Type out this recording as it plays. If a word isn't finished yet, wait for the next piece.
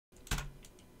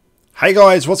Hey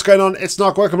guys, what's going on? It's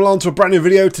Narc. Welcome along to a brand new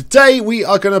video. Today we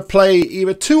are going to play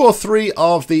either 2 or 3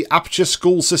 of the Aperture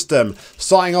school system.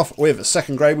 Starting off with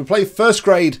 2nd grade. We played 1st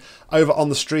grade over on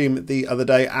the stream the other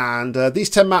day, and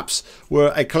these 10 maps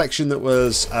were a collection that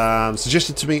was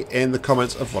suggested to me in the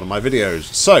comments of one of my videos.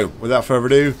 So without further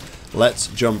ado, let's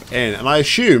jump in. And I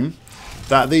assume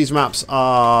that these maps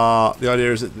are, the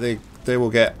idea is that they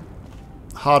will get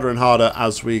harder and harder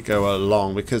as we go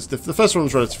along, because the first one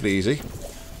was relatively easy.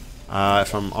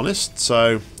 If I'm honest.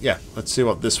 So, yeah, let's see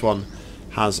what this one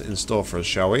has in store for us,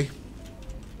 shall we?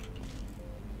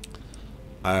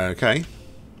 Okay.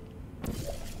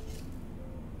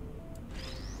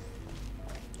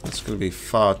 That's going to be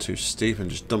far too steep and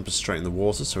just dump us straight in the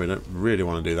water, so we don't really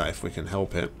want to do that if we can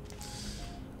help it.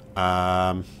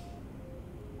 Probably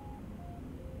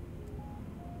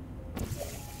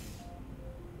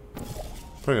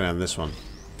going to have this one.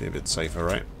 Be a bit safer,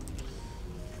 right?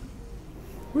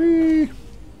 Whee!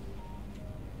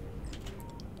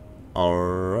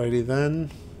 Alrighty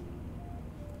then.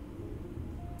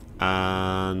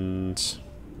 And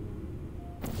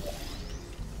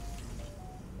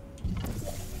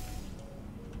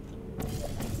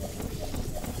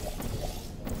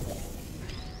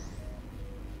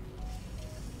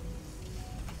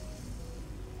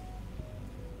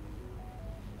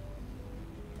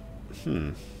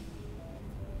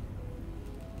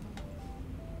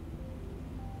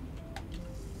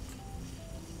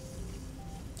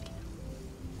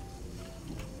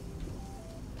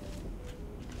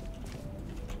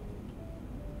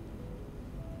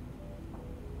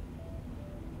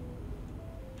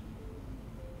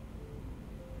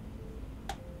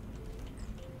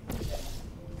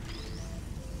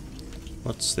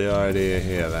what's the idea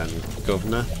here then,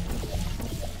 Governor?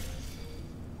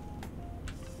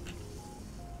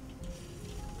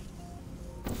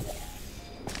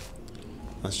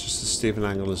 That's just as steep an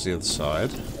angle as the other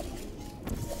side.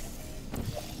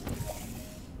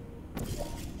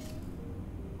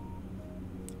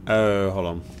 Oh, hold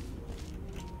on.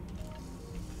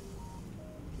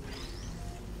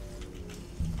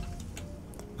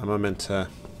 Am I meant to...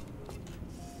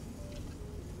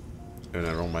 Oh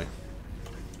no, wrong way.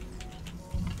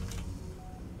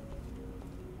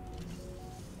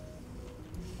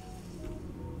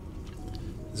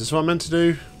 Is this what I'm meant to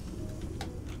do?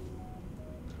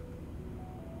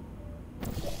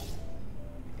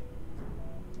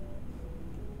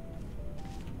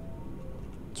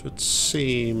 This would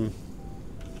seem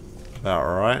about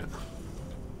right.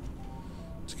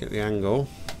 Let's get the angle.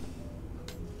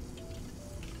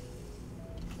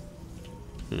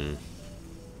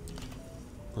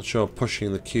 Not sure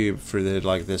pushing the cube through the head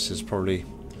like this is probably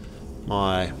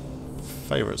my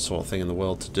favourite sort of thing in the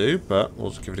world to do, but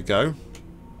we'll just give it a go.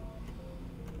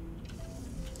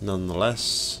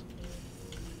 Nonetheless.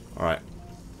 Alright.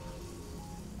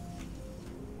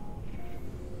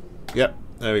 Yep,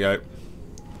 there we go.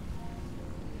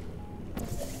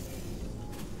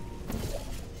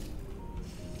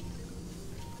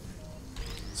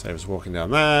 Save us walking down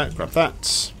there, grab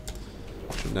that.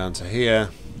 Jump down to here.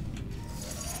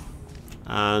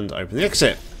 And open the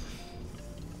exit.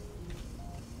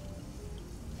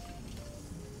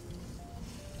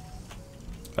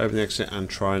 Open the exit and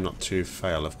try not to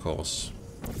fail, of course.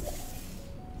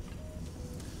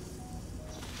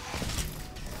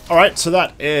 Alright, so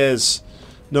that is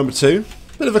number 2.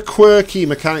 Bit of a quirky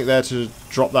mechanic there to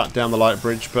drop that down the light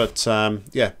bridge, but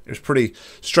yeah, it was pretty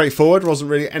straightforward. Wasn't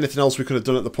really anything else we could have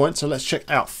done at the point. So let's check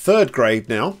out 3rd grade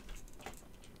now.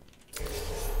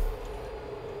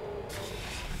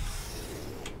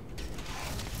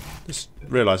 Just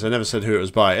realised I never said who it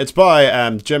was by. It's by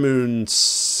GemuSaiyan.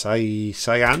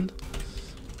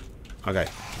 Okay,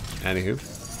 anywho.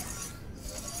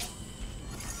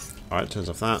 Alright, turns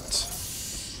off that.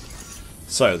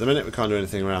 So, the minute we can't do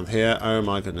anything around here, oh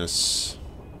my goodness.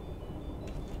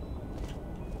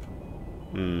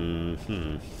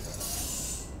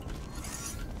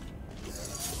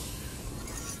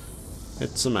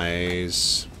 It's a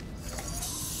maze.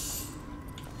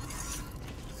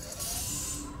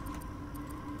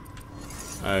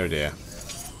 Oh dear.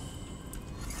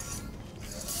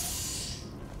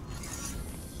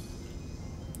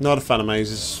 Not a fan of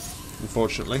mazes,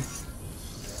 unfortunately.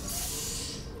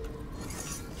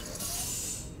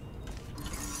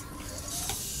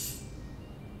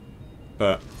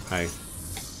 But, hey.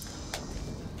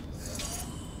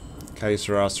 Okay,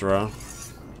 Sarah, Sarah.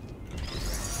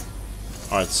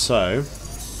 Alright, so...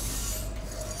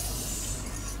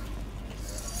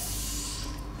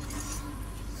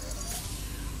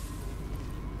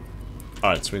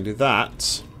 Alright, so we can do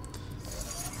that.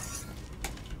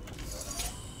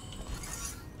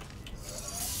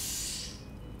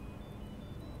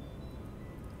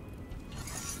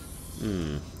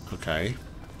 Okay.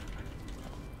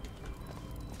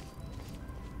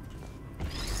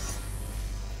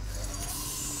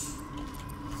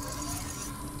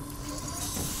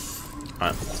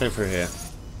 Alright, take through here.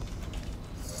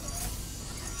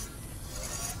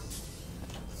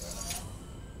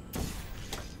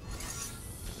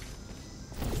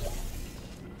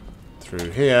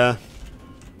 Through here.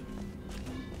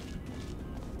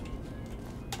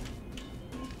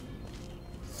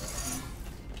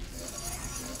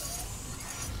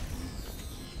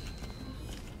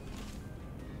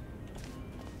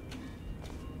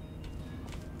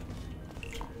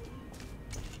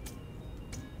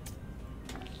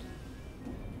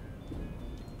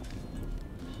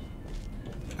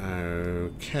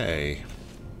 Okay.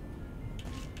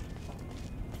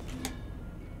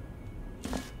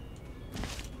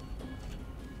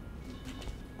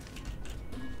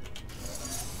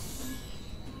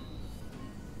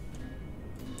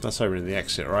 That's opening the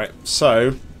exit, right?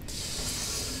 So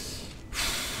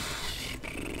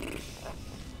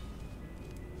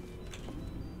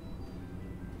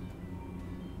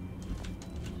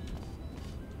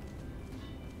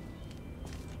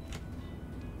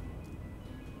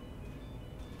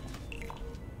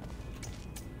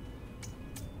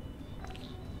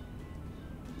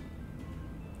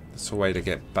that's a way to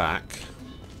get back.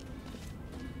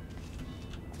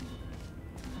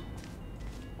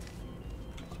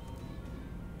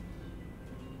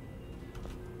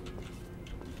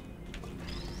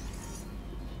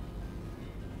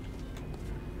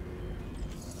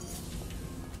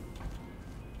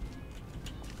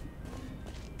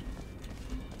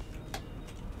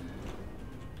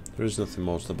 There is nothing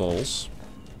more to the balls.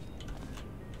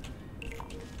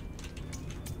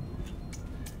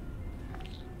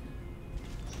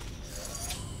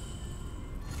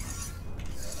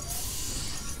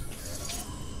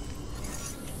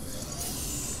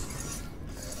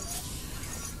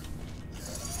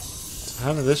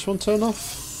 How did this one turn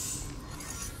off?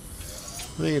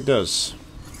 I think it does.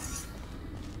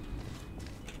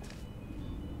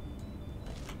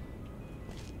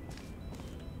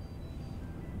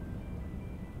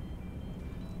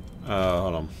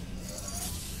 Hold on.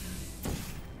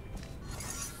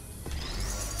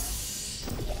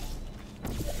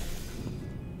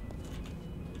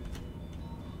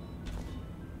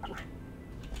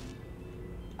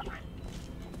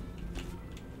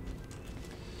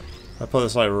 I put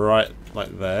this like right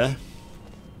like there.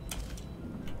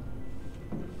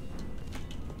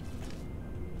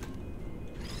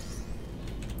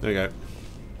 There we go.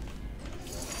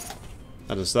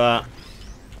 That is that.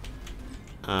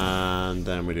 And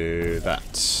then we do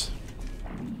that.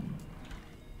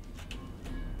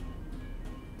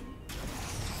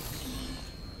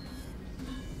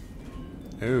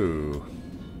 Ooh.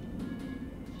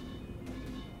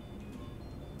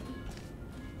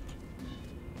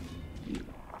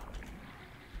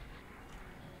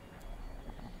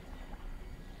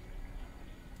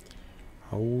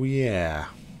 Oh yeah.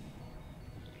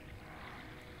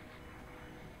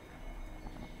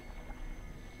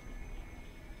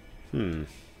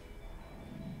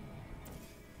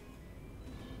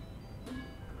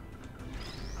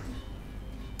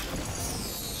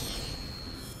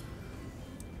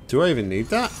 Do I even need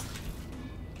that?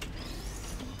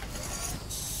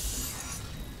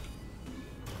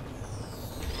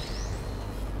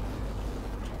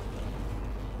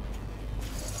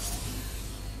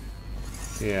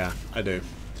 Yeah, I do.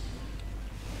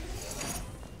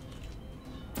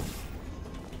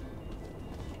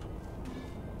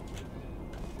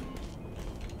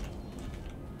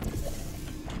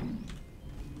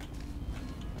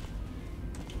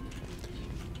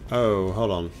 Oh,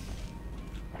 hold on.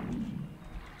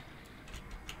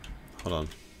 Hold on.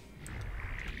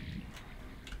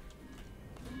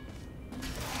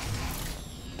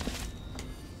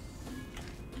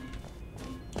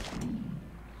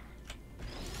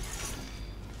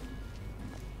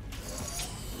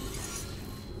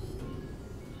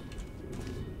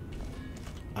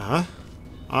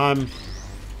 I'm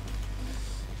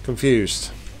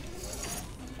confused.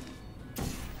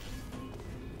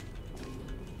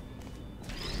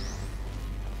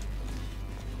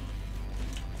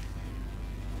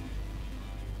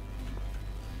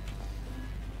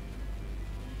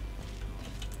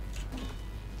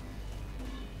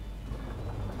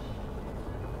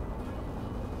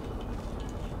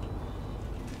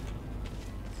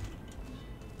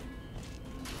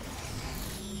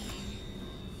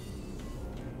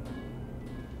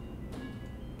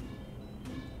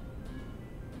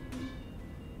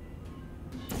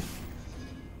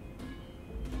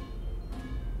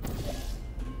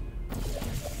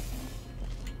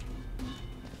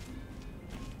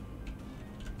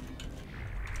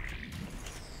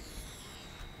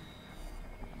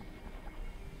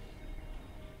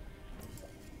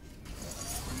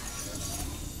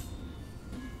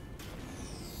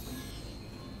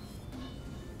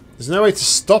 There's no way to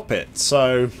stop it,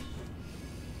 so...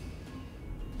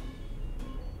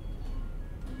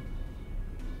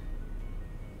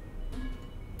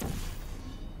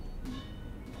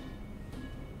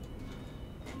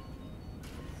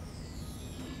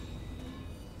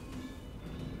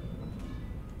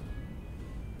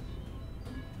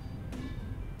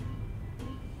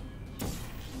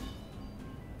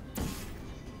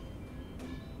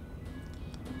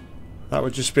 That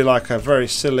would just be like a very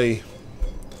silly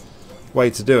way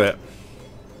to do it.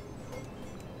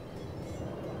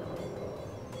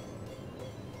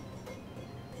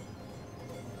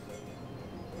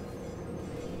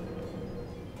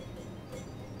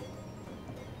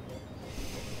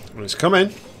 Well, it's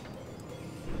coming.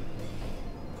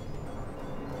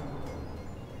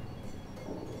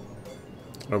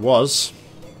 It was.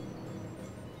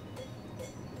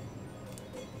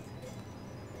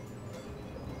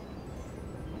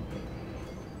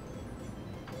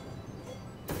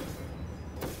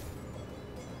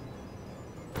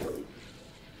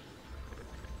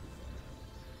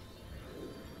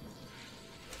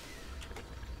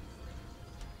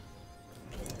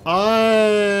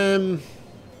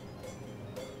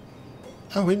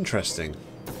 Oh, interesting.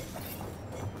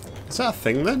 Is that a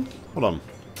thing then? Hold on.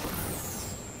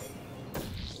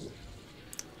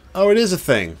 Oh, it is a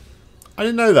thing. I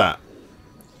didn't know that.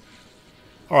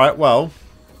 Alright, well.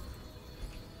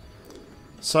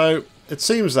 So, it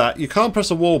seems that you can't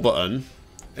press a wall button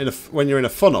when you're in a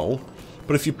funnel,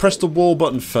 but if you press the wall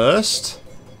button first,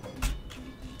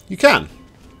 you can.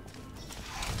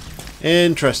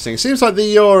 Interesting. Seems like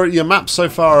your maps so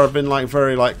far have been like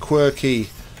very like quirky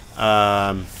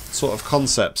sort of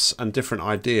concepts and different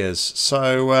ideas.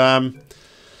 So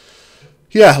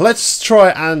yeah, let's try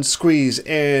and squeeze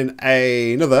in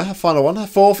a final one, a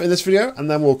fourth in this video, and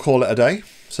then we'll call it a day.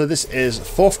 So this is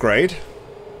 4th grade,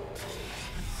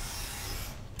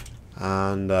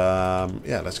 and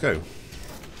yeah, let's go.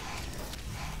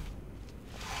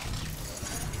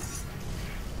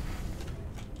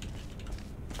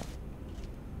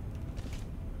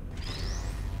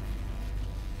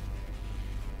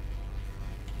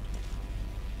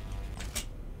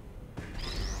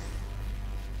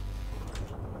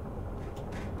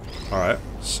 Alright,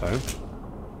 so...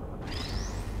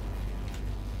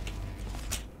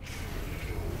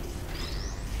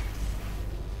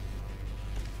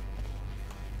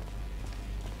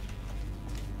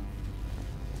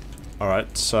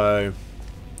 Alright, so...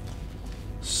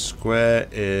 Square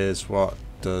is what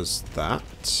does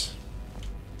that.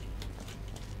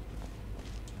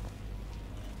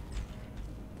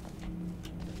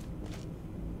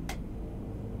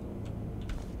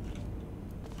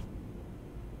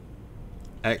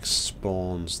 X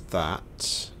spawns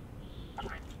that.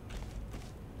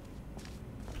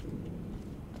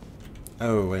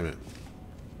 Oh, wait a minute.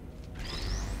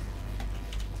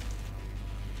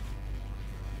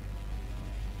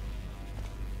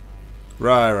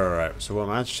 Right. So what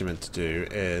I'm actually meant to do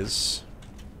is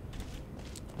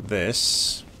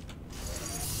this.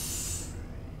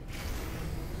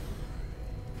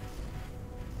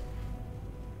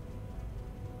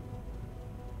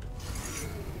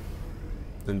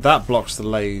 And that blocks the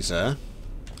laser.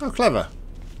 Oh, clever.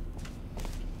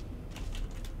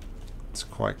 It's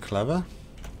quite clever.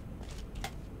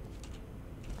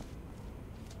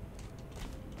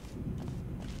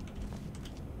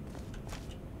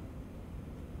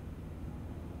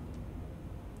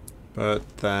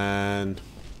 But then...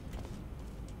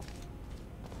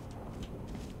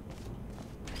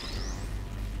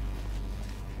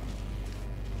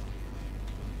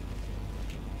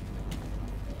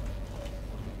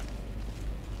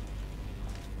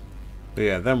 But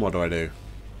yeah, then what do I do?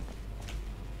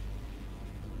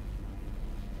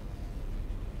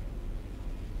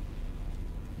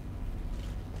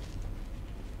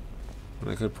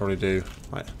 I could probably do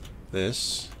like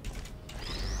this.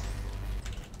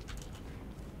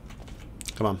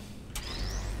 Come on.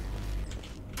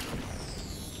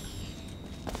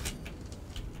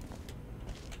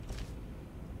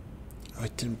 Oh,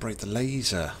 it didn't break the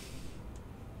laser.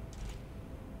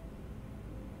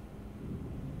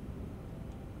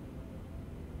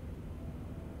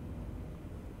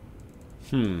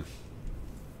 Let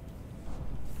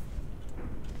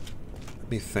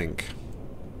me think.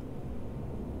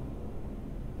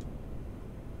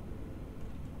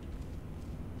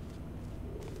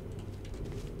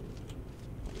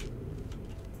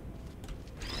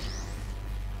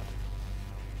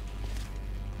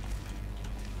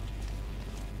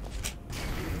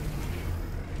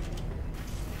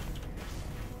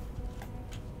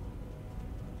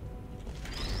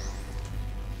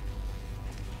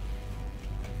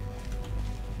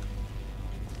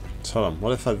 So hold on,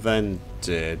 what if I then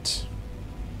did...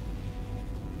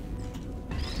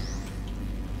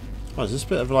 Oh, is this a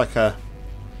bit of like a...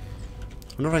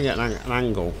 I wonder if I can get an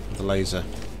angle with the laser.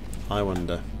 I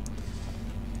wonder.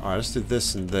 Alright, let's do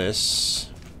this and this.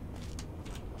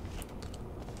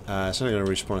 It's only going to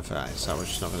respawn if that is that, which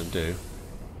it's not going to do.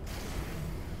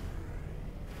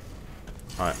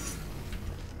 Alright.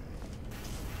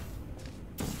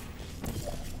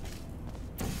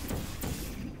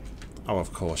 Oh,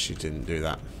 of course you didn't do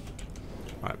that.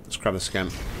 Right, let's grab this again.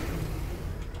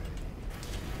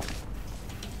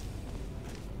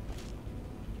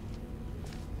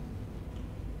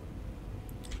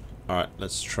 Alright,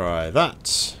 let's try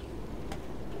that.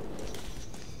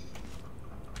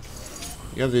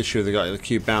 You have the issue with the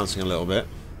cube bouncing a little bit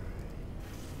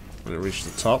when it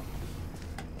reaches the top.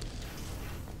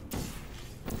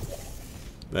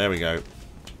 There we go.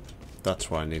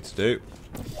 That's what I need to do.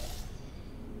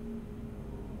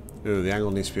 Ooh, the angle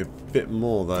needs to be a bit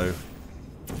more though.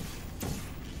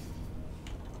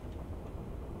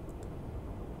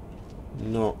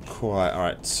 Not quite.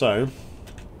 Alright, so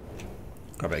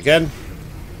grab it again.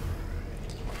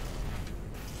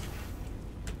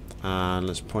 And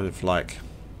let's point it for like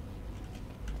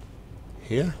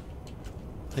here,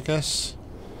 I guess.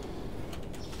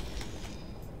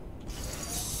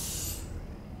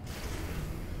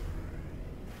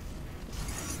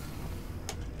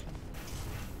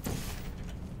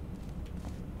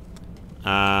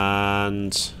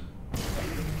 And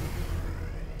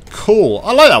cool.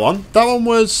 I like that one. That one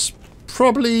was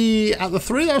probably at the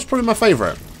 3. That was probably my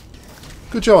favourite.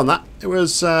 Good job on that. It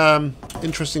was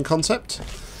interesting concept.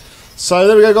 So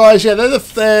there we go, guys. Yeah,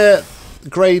 they're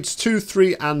grades 2,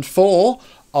 3, and 4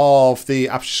 of the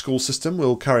Aperture School system.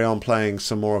 We'll carry on playing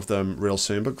some more of them real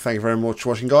soon. But thank you very much for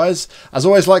watching, guys. As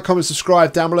always, like, comment,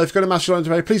 subscribe down below. If you've got a match you want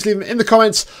to play, please leave them in the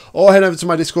comments or head over to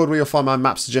my Discord where you'll find my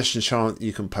map suggestions channel.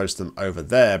 You can post them over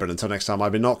there. But until next time,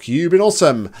 I've been Nock. You've been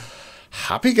awesome.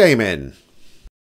 Happy gaming.